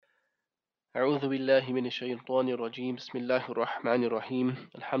أعوذ بالله من الشيطان الرجيم بسم الله الرحمن الرحيم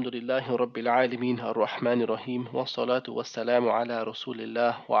الحمد لله رب العالمين الرحمن الرحيم والصلاة والسلام على رسول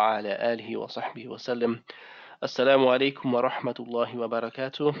الله وعلى آله وصحبه وسلم. Assalamu alaikum wa rahmatullahi wa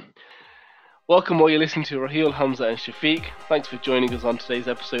barakatuh. Welcome all you listening to Raheel, Hamza and Shafiq. Thanks for joining us on today's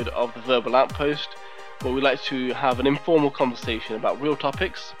episode of The Verbal Outpost, where we like to have an informal conversation about real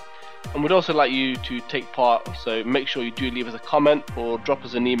topics. And we'd also like you to take part, so make sure you do leave us a comment or drop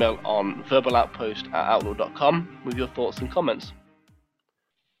us an email on verbaloutpost@outlook.com with your thoughts and comments.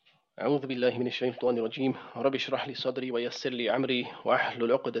 أعوذ بالله من الشيطان الرجيم رب اشرح لي صدري ويسر لي أمري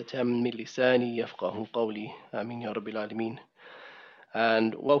واحلل عقدة من لساني يفقه قولي آمين يا رب العالمين.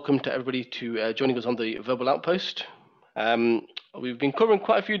 And welcome to everybody to joining us on the Verbal Outpost. We've been covering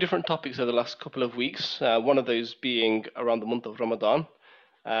quite a few different topics over the last couple of weeks, one of those being around the month of Ramadan,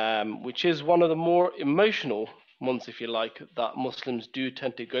 which is one of the more emotional months, if you like, that Muslims do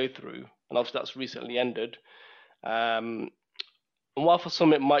tend to go through. And obviously that's recently ended. And while for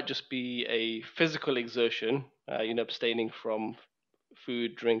some it might just be a physical exertion, abstaining from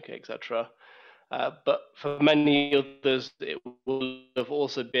food, drink, etc., but for many others, it will have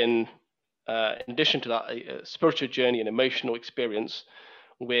also been, in addition to that, a spiritual journey, an emotional experience,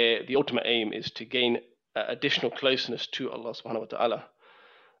 where the ultimate aim is to gain additional closeness to Allah subhanahu wa ta'ala.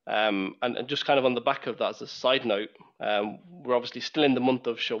 And just kind of on the back of that, as a side note, we're obviously still in the month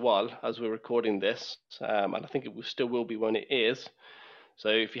of Shawwal as we're recording this, and I think it still will be when it is. So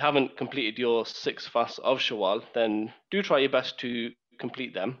if you haven't completed your 6 fasts of Shawwal, then do try your best to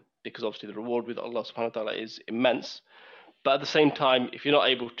complete them, because obviously the reward with Allah subhanahu wa ta'ala is immense. But at the same time, if you're not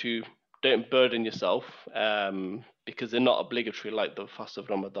able to, don't burden yourself, because they're not obligatory like the fast of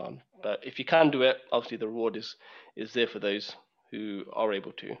Ramadan. But if you can do it, obviously the reward is there for those who are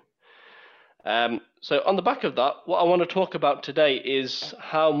able to. So on the back of that, what I want to talk about today is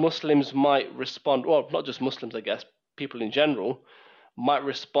how Muslims might respond, well, not just Muslims, I guess, people in general, might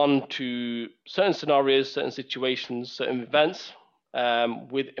respond to certain scenarios, certain situations, certain events,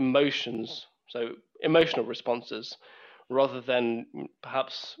 with emotions, so emotional responses, rather than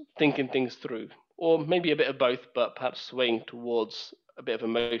perhaps thinking things through, or maybe a bit of both, but perhaps swaying towards a bit of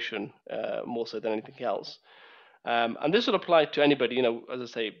emotion more so than anything else. And this would apply to anybody, as I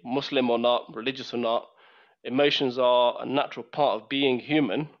say, Muslim or not, religious or not. Emotions are a natural part of being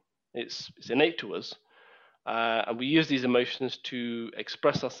human. It's innate to us. And we use these emotions to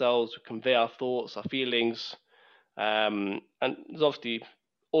express ourselves, convey our thoughts, our feelings, and there's obviously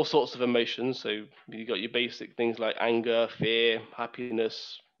all sorts of emotions. So you've got your basic things like anger, fear,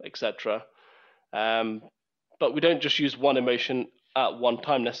 happiness, etc. But we don't just use one emotion at one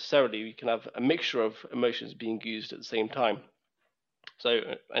time necessarily. We can have a mixture of emotions being used at the same time. So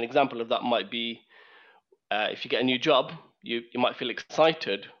an example of that might be if you get a new job, you might feel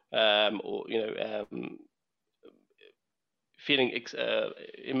excited, or feeling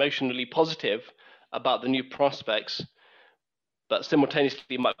emotionally positive about the new prospects, but simultaneously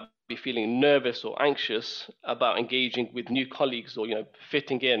you might be feeling nervous or anxious about engaging with new colleagues, or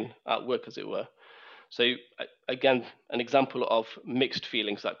fitting in at work, as it were. So again, an example of mixed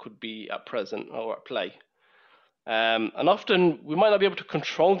feelings that could be at present or at play. And often we might not be able to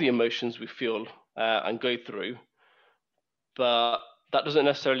control the emotions we feel and go through, but that doesn't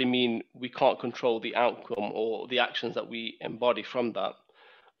necessarily mean we can't control the outcome or the actions that we embody from that.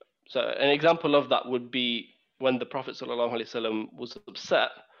 So an example of that would be when the Prophet ﷺ was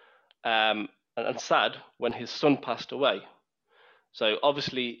upset and sad when his son passed away. So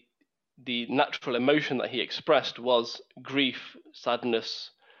obviously the natural emotion that he expressed was grief, sadness,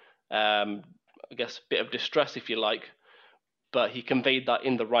 I guess a bit of distress, if you like, but he conveyed that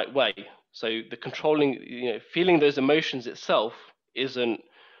in the right way. So the controlling, feeling those emotions itself isn't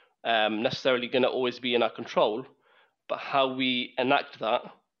necessarily going to always be in our control, but how we enact that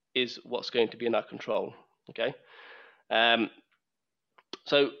is what's going to be in our control. Okay.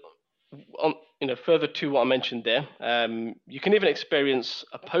 So further to what I mentioned there, you can even experience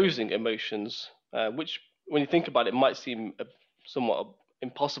opposing emotions, which, when you think about it, might seem somewhat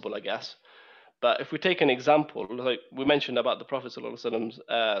impossible, I guess. But if we take an example, like we mentioned about the Prophet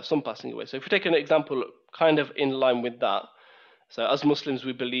ﷺ's son passing away. So if we take an example kind of in line with that, so as Muslims,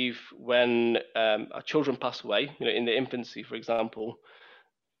 we believe when our children pass away, in their infancy, for example,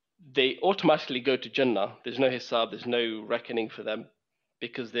 they automatically go to Jannah. There's no hisab, there's no reckoning for them,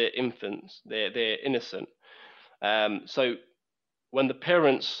 because they're infants, they're innocent. So when the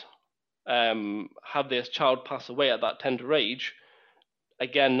parents have their child pass away at that tender age,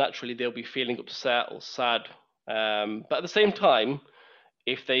 again, naturally they'll be feeling upset or sad. But at the same time,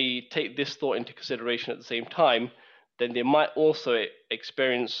 if they take this thought into consideration at the same time, then they might also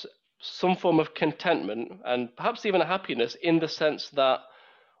experience some form of contentment and perhaps even a happiness, in the sense that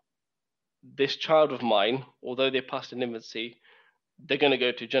this child of mine, although they passed in infancy, they're going to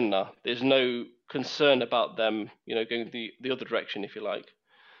go to Jannah. There's no concern about them, going the other direction, if you like.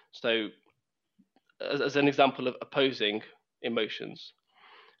 So, as an example of opposing emotions.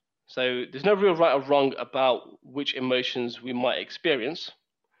 So, there's no real right or wrong about which emotions we might experience.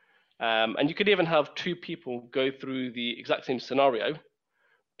 And you could even have two people go through the exact same scenario,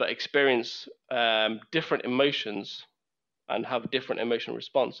 but experience different emotions and have different emotional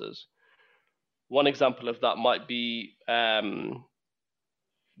responses. One example of that might be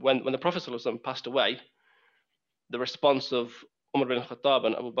when the Prophet ﷺ passed away, the response of Umar bin Khattab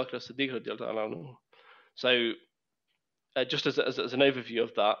and Abu Bakr as-Siddiq. So, just as an overview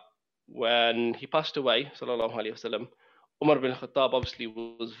of that, when he passed away, sallallahu alaihi wasallam, Umar bin Khattab obviously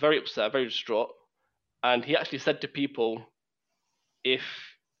was very upset, very distraught, and he actually said to people, if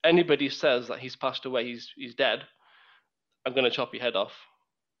anybody says that he's passed away, he's dead, I'm going to chop your head off.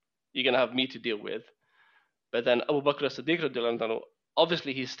 You're going to have me to deal with. But then Abu Bakr as-Siddiq,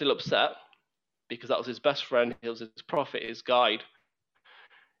 obviously he's still upset because that was his best friend, he was his prophet, his guide.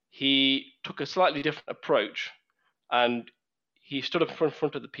 He took a slightly different approach, and he stood up in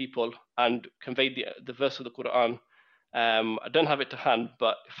front of the people and conveyed the verse of the Quran. I don't have it to hand,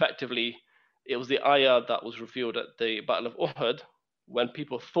 but effectively it was the ayah that was revealed at the Battle of Uhud, when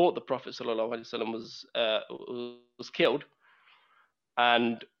people thought the Prophet ﷺ was killed,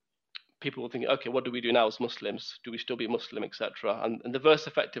 and people were thinking, okay, what do we do now as Muslims? Do we still be Muslim, etc.? And the verse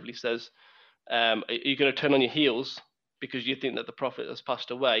effectively says, are you going to turn on your heels because you think that the Prophet has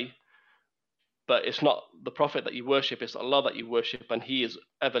passed away? But it's not the Prophet that you worship, it's Allah that you worship, and he is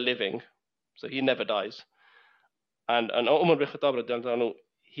ever living, so he never dies. And Umar bin Khattab,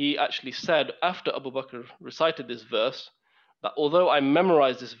 he actually said, after Abu Bakr recited this verse, that although I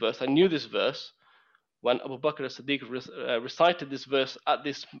memorized this verse, I knew this verse, when Abu Bakr as-Siddiq recited this verse at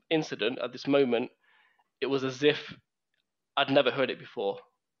this incident, at this moment, it was as if I'd never heard it before.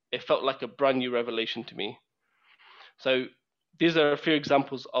 It felt like a brand new revelation to me. So these are a few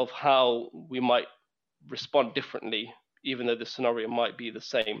examples of how we might respond differently, even though the scenario might be the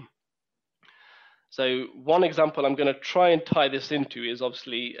same. So one example I'm going to try and tie this into is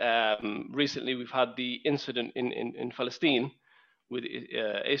obviously recently we've had the incident in Palestine with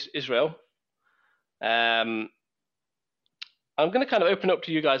Israel. I'm going to kind of open up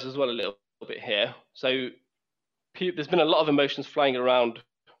to you guys as well a little bit here. So there's been a lot of emotions flying around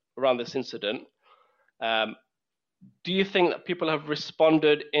this incident. Do you think that people have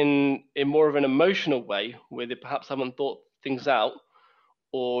responded in more of an emotional way, where they perhaps haven't thought things out?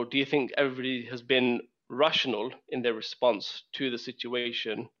 Or do you think everybody has been rational in their response to the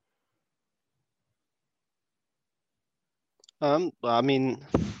situation? I mean,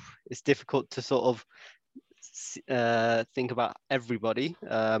 it's difficult to sort of think about everybody.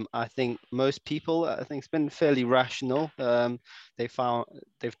 I think most people, I think it's been fairly rational.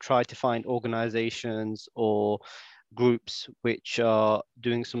 They've tried to find organizations or groups which are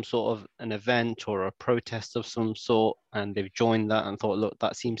doing some sort of an event or a protest of some sort, and they've joined that and thought, look,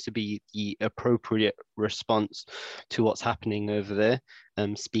 that seems to be the appropriate response to what's happening over there,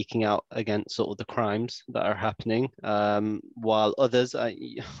 speaking out against sort of the crimes that are happening. While others,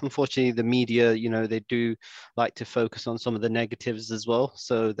 unfortunately, the media, they do like to focus on some of the negatives as well.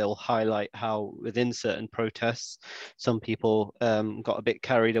 So they'll highlight how within certain protests, some people got a bit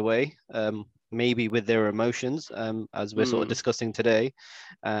carried away. Maybe with their emotions, as we're sort of discussing today,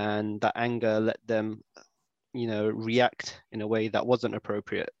 and that anger let them, react in a way that wasn't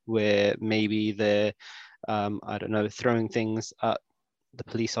appropriate, where maybe they're, I don't know, throwing things at the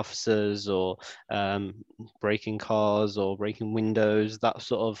police officers, or breaking cars or breaking windows, that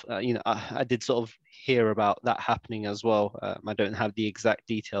sort of, I did sort of hear about that happening as well. I don't have the exact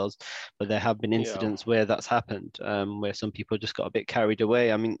details, but there have been incidents where that's happened, where some people just got a bit carried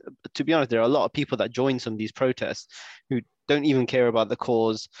away. I mean, to be honest, there are a lot of people that join some of these protests who don't even care about the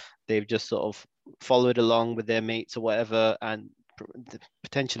cause. They've just sort of followed along with their mates or whatever, and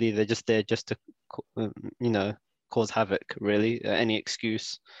potentially they're just there just to, cause havoc, really. Any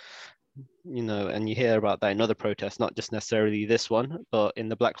excuse, and you hear about that in other protests, not just necessarily this one, but in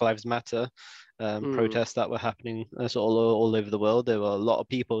the Black Lives Matter protests that were happening all over the world. There were a lot of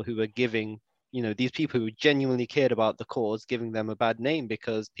people who were giving, these people who genuinely cared about the cause, giving them a bad name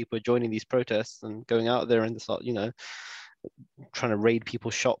because people are joining these protests and going out there and trying to raid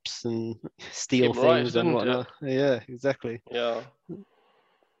people's shops and steal things and whatnot. Yeah, exactly. Yeah.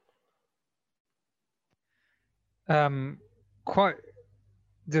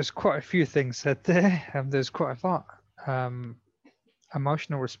 There's quite a few things said there, and there's quite a lot.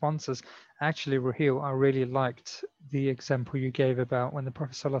 emotional responses. Actually, Raheel, I really liked the example you gave about when the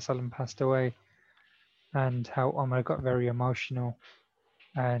Prophet ﷺ passed away and how Umar got very emotional.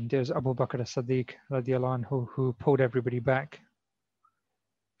 And it was Abu Bakr as-Siddiq radiallahu anhu who pulled everybody back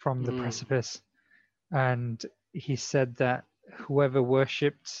from the precipice. And he said that whoever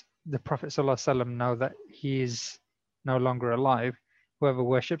worshipped the Prophet ﷺ, now that he is no longer alive, whoever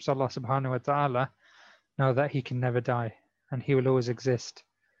worships Allah subhanahu wa ta'ala, know that he can never die and he will always exist.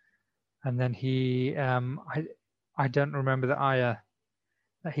 And then he, I don't remember the ayah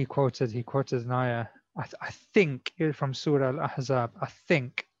that he quoted. He quoted an ayah, I think it was from Surah Al-Ahzab. I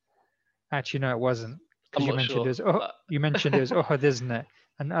think. Actually, no, it wasn't. Because you mentioned sure, it was, you mentioned it was Uhud, isn't it?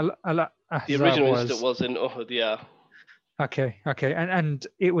 And Al-Ahzab the original incident was in Uhud, yeah. Okay. And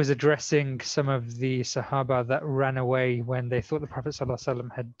it was addressing some of the Sahaba that ran away when they thought the Prophet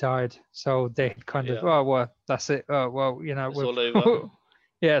ﷺ had died. So they kind of, oh, well, that's it. Oh, well, you know, it's all over.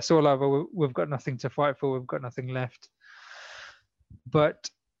 Yeah, it's all over. We've got nothing to fight for. We've got nothing left. But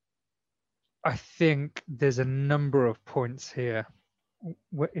I think there's a number of points here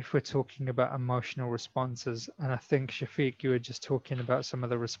if we're talking about emotional responses. And I think, Shafiq, you were just talking about some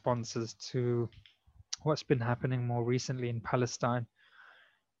of the responses to what's been happening more recently in Palestine.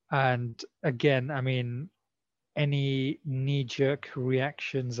 And again, I mean, any knee-jerk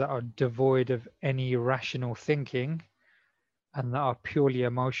reactions that are devoid of any rational thinking and that are purely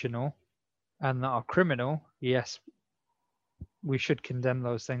emotional and that are criminal, yes, we should condemn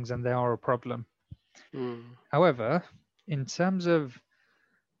those things and they are a problem. However, in terms of,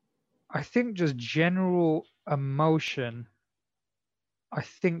 I think just general emotion, I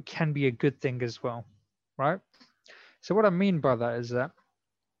think can be a good thing as well, right? So what I mean by that is that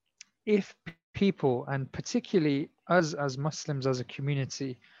if people, and particularly us as Muslims as a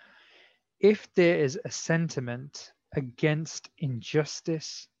community, if there is a sentiment against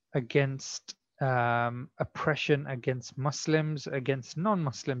injustice, against oppression against Muslims, against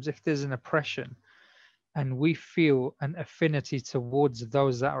non-Muslims, if there's an oppression and we feel an affinity towards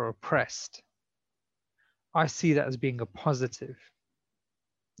those that are oppressed, I see that as being a positive.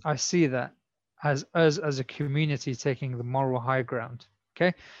 I see that as us as a community taking the moral high ground.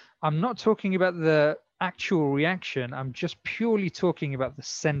 Okay, I'm not talking about the actual reaction. I'm just purely talking about the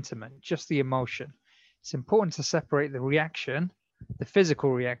sentiment, just the emotion. It's important to separate the reaction, the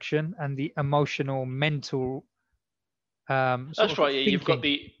physical reaction, and the emotional, mental. That's right. Yeah, you've got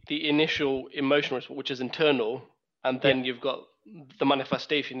the initial emotional response, which is internal, and then you've got the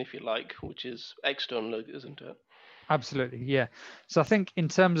manifestation, if you like, which is external, isn't it? Absolutely, yeah. So I think in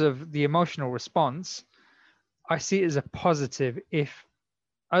terms of the emotional response, I see it as a positive if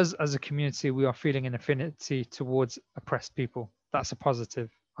us as a community, we are feeling an affinity towards oppressed people. That's a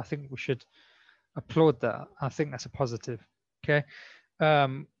positive. I think we should applaud that. I think that's a positive. Okay.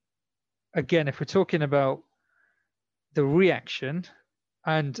 Again, if we're talking about the reaction,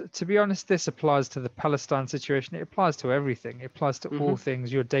 and to be honest, this applies to the Palestine situation. It applies to everything. It applies to all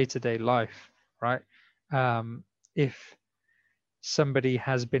things, your day-to-day life, right? If somebody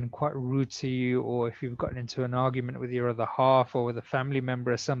has been quite rude to you, or if you've gotten into an argument with your other half or with a family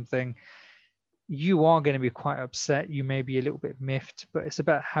member or something, you are going to be quite upset. You may be a little bit miffed, but it's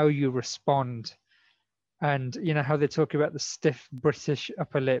about how you respond. And you know how they talk about the stiff British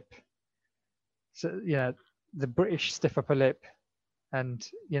upper lip. So yeah, the British stiff upper lip, and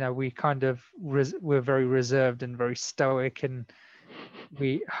you know we kind of we're very reserved and very stoic, and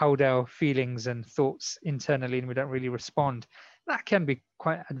we hold our feelings and thoughts internally, and we don't really respond. That can be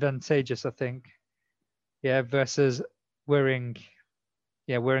quite advantageous, I think. Yeah, versus wearing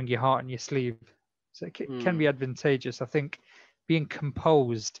your heart on your sleeve. So it can be advantageous. I think being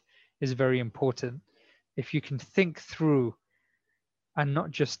composed is very important. If you can think through and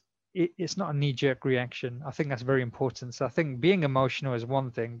not just, it's not a knee-jerk reaction. I think that's very important. So I think being emotional is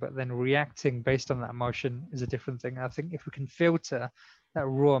one thing, but then reacting based on that emotion is a different thing. I think if we can filter that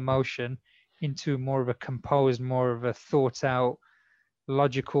raw emotion into more of a composed, more of a thought out,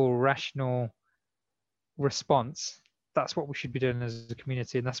 logical, rational response, that's what we should be doing as a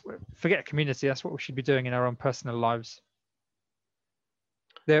community. And that's what, forget community, that's what we should be doing in our own personal lives.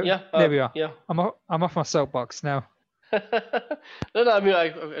 There we are. Yeah. I'm off my soapbox now. No, I mean,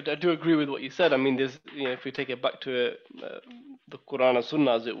 I do agree with what you said. I mean, there's, if we take it back to the Quran and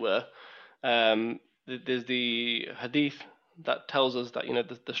Sunnah, as it were, there's the hadith that tells us that,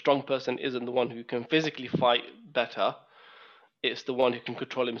 the strong person isn't the one who can physically fight better. It's the one who can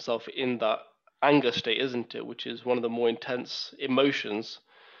control himself in that anger state, isn't it? Which is one of the more intense emotions.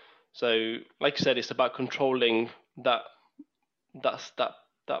 So, like you said, it's about controlling that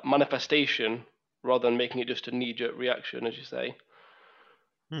manifestation rather than making it just a knee-jerk reaction, as you say.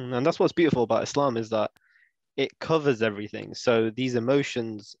 And that's what's beautiful about Islam, is that it covers everything. So these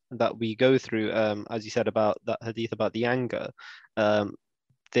emotions that we go through, as you said about that hadith about the anger, um,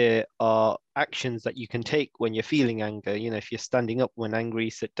 there are actions that you can take when you're feeling anger. You know, if you're standing up when angry,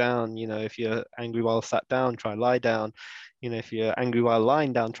 sit down. You know, if you're angry while sat down, try lie down. You know, if you're angry while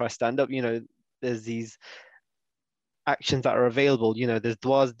lying down, try stand up. You know, there's these actions that are available. You know, there's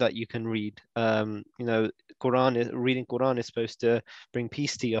du'as that you can read. You know, reading Quran is supposed to bring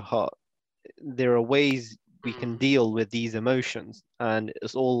peace to your heart. There are ways we can deal with these emotions, and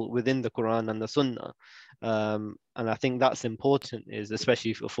it's all within the Quran and the Sunnah. And I think that's important, is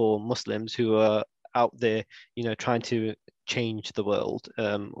especially for Muslims who are out there, you know, trying to change the world,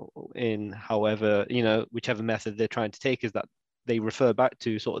 in however, you know, whichever method they're trying to take, is that they refer back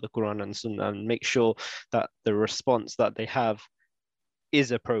to sort of the Quran and Sunnah and make sure that the response that they have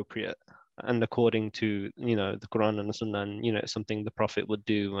is appropriate and according to, you know, the Quran and the Sunnah, and, you know, something the Prophet would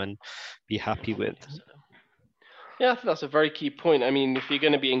do and be happy with. Yeah, I think that's a very key point. I mean, if you're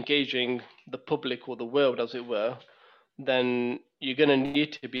going to be engaging the public or the world, as it were, then you're going to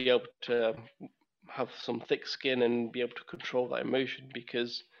need to be able to have some thick skin and be able to control that emotion,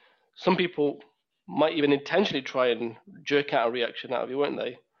 because some people might even intentionally try and jerk out a reaction out of you, won't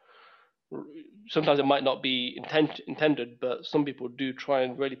they? Sometimes it might not be intended, but some people do try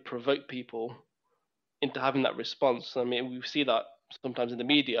and really provoke people into having that response. I mean, we see that sometimes in the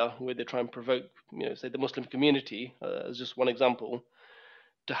media where they try and provoke, you know, say the Muslim community, as just one example,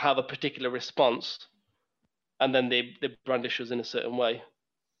 to have a particular response, and then they brandish us in a certain way.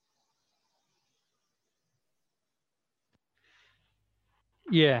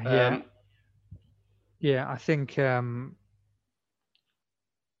 Yeah. I think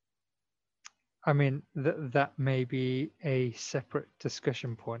I mean that may be a separate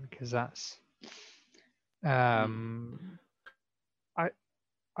discussion point, because that's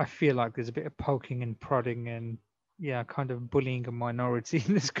I feel like there's a bit of poking and prodding and kind of bullying a minority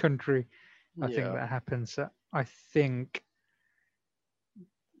in this country. I think that happens. I think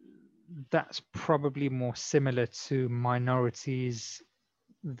that's probably more similar to minorities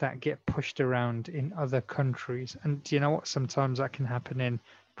that get pushed around in other countries. And do you know what? Sometimes that can happen in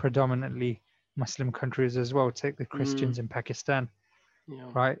predominantly Muslim countries as well. Take the Christians in Pakistan,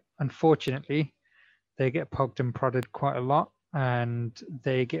 right? Unfortunately, they get poked and prodded quite a lot, and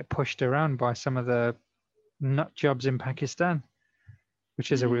they get pushed around by some of the nut jobs in Pakistan,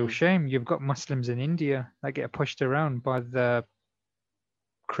 which is a real shame. You've got Muslims in India that get pushed around by the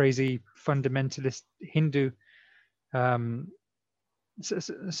crazy fundamentalist Hindu. So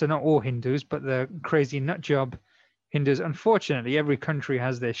not all Hindus, but the crazy nut job Hindus. Unfortunately, every country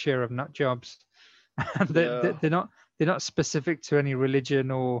has their share of nut jobs, and they're not specific to any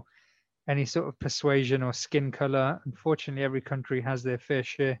religion or any sort of persuasion or skin color. Unfortunately, every country has their fair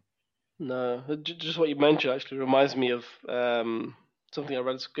share. No, just what you mentioned actually reminds me of something I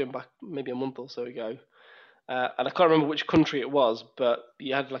read going back maybe a month or so ago. And I can't remember which country it was, but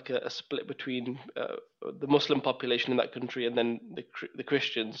you had like a split between the Muslim population in that country and then the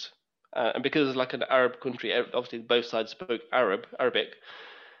Christians. And because it's like an Arab country, obviously both sides spoke Arabic.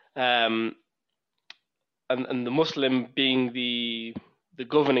 And the Muslim being the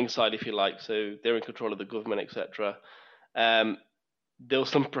governing side, if you like, so they're in control of the government, etc. There was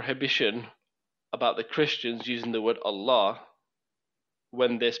some prohibition about the Christians using the word Allah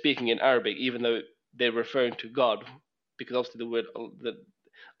when they're speaking in Arabic, even though they're referring to God, because obviously the word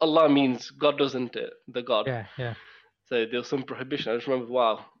Allah means God, doesn't it? The God. Yeah. So there was some prohibition. I just remember,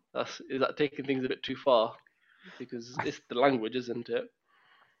 wow, is that taking things a bit too far? Because it's the language, isn't it?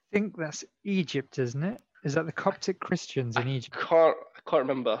 I think that's Egypt, isn't it? Is that the Coptic Christians in Egypt? I can't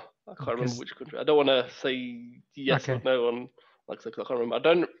remember. I can't remember which country. I don't want to say yes or no on I can't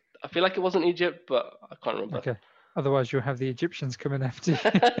remember. I feel like it wasn't Egypt, but I can't remember. Okay. Otherwise, you'll have the Egyptians coming after you.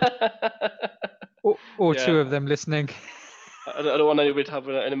 or two of them listening. I don't want anybody to have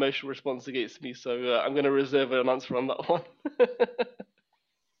an emotional response against me, so I'm going to reserve an answer on that one.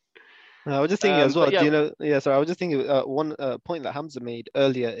 I was just thinking as well. Do you know? Yeah, sorry. I was just thinking. One point that Hamza made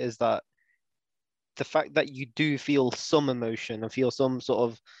earlier is that the fact that you do feel some emotion and feel some sort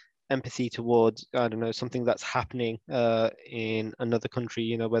of empathy towards, I don't know, something that's happening in another country,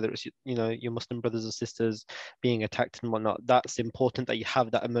 you know, whether it's, you know, your Muslim brothers or sisters being attacked and whatnot, that's important that you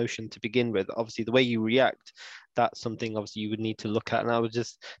have that emotion to begin with. Obviously, the way you react, that's something obviously you would need to look at. And I was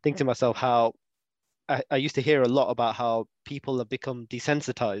just thinking to myself how I used to hear a lot about how people have become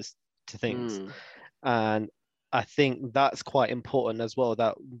desensitized to things. And I think that's quite important as well,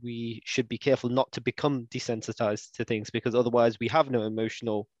 that we should be careful not to become desensitized to things, because otherwise we have no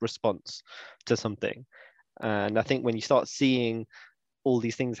emotional response to something. And I think when you start seeing all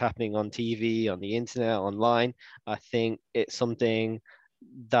these things happening on TV, on the internet, online. I think it's something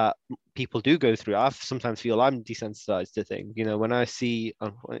that people do go through. I sometimes feel I'm desensitized to things. You know, when I see,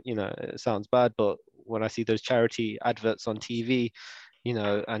 you know, it sounds bad, but when I see those charity adverts on TV, you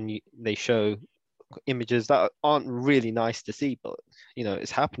know, and they show images that aren't really nice to see, but you know,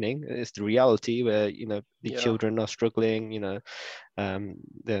 it's happening. It's the reality where, you know, the children are struggling, you know,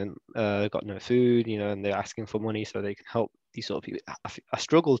 then got no food, you know, and they're asking for money so they can help these sort of people. I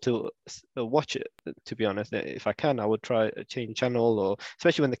struggle to watch it, to be honest. If I can, I would try a change channel, or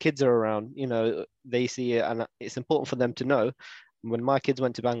especially when the kids are around, you know, they see it, and it's important for them to know. When my kids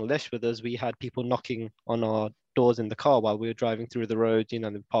went to Bangladesh with us, we had people knocking on our doors in the car while we were driving through the road, you know,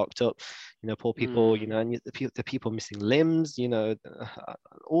 and they parked up, you know, poor people, you know, and the people missing limbs, you know,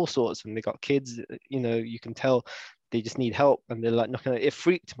 all sorts, and they got kids, you know, you can tell they just need help, and they're like knocking. It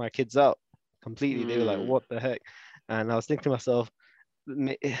freaked my kids out completely. They were like, "What the heck?" And I was thinking to myself,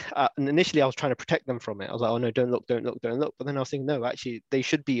 initially I was trying to protect them from it. I was like, "Oh no, don't look, don't look, don't look." But then I was thinking, no, actually, they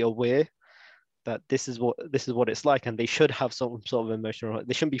should be aware that this is what it's like, and they should have some sort of emotional.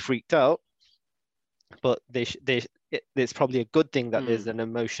 They shouldn't be freaked out, but it's probably a good thing that there's an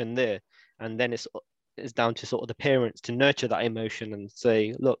emotion there, and then it's down to sort of the parents to nurture that emotion and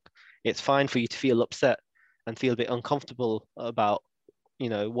say, "Look, it's fine for you to feel upset and feel a bit uncomfortable about, you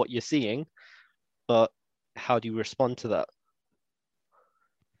know, what you're seeing, but how do you respond to that?"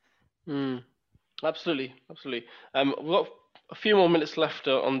 Absolutely, absolutely. We've got a few more minutes left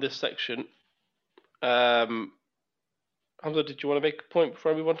on this section. Hamza, did you want to make a point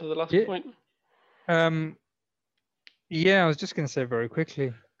before I move on to the last point? Yeah, I was just going to say very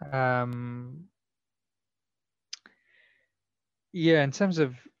quickly. Yeah, in terms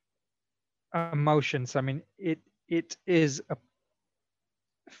of emotions, I mean, it is a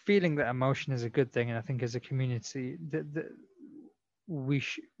feeling that emotion is a good thing, and I think as a community that we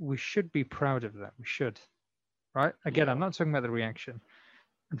should be proud of that. We should, right? Again, I'm not talking about the reaction.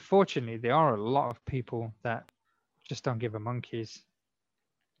 Unfortunately, there are a lot of people that just don't give a monkey's.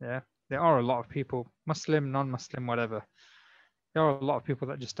 Yeah, there are a lot of people, Muslim, non-Muslim, whatever. There are a lot of people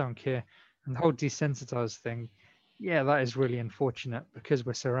that just don't care. And the whole desensitized thing, yeah, that is really unfortunate because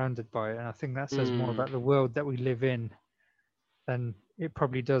we're surrounded by it. And I think that says more about the world that we live in than it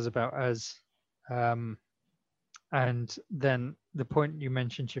probably does about us. And then the point you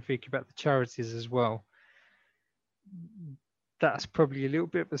mentioned, Shafiq, about the charities as well, that's probably a little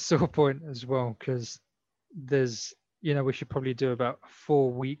bit of a sore point as well, because there's, you know, we should probably do about a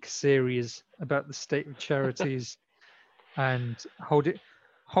 4-week series about the state of charities and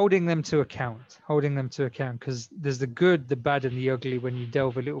holding them to account, because there's the good, the bad, and the ugly when you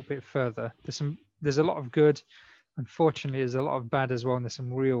delve a little bit further. There's a lot of good. Unfortunately, there's a lot of bad as well, and there's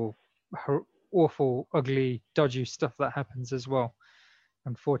some real awful, ugly, dodgy stuff that happens as well,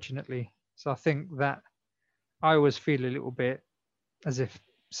 unfortunately. So I think that I always feel a little bit as if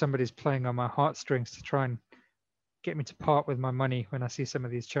somebody's playing on my heartstrings to try and get me to part with my money when I see some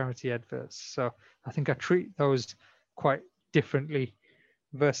of these charity adverts. So I think I treat those quite differently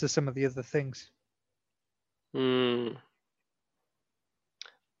versus some of the other things.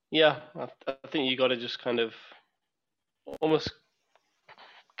 Yeah, I think you got to just kind of almost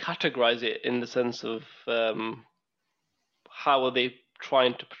categorize it in the sense of how are they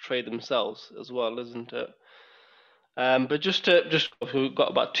trying to portray themselves as well, isn't it? But we've got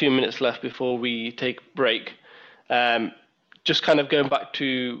about 2 minutes left before we take break. Just kind of going back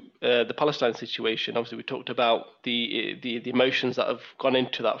to the Palestine situation. Obviously, we talked about the emotions that have gone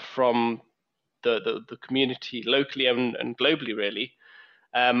into that from the community locally and globally, really.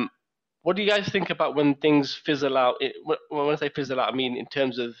 What do you guys think about when things fizzle out? When I say fizzle out, I mean in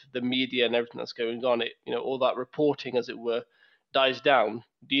terms of the media and everything that's going on. All that reporting, as it were, dies down.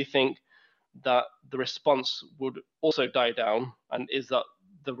 Do you think that the response would also die down, and is that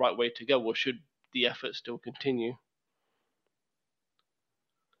the right way to go, or should the effort still continue?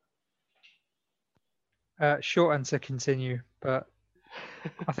 Short answer, continue, but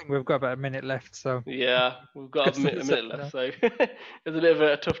I think we've got about a minute left. So yeah, we've got a minute left, so it's a bit of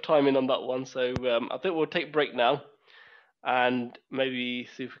a tough timing on that one. So I think we'll take a break now, and maybe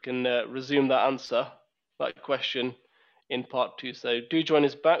see if we can resume that question in part 2. So do join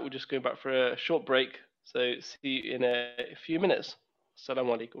us back. We're just going back for a short break. So see you in a few minutes.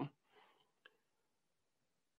 Assalamu alaikum.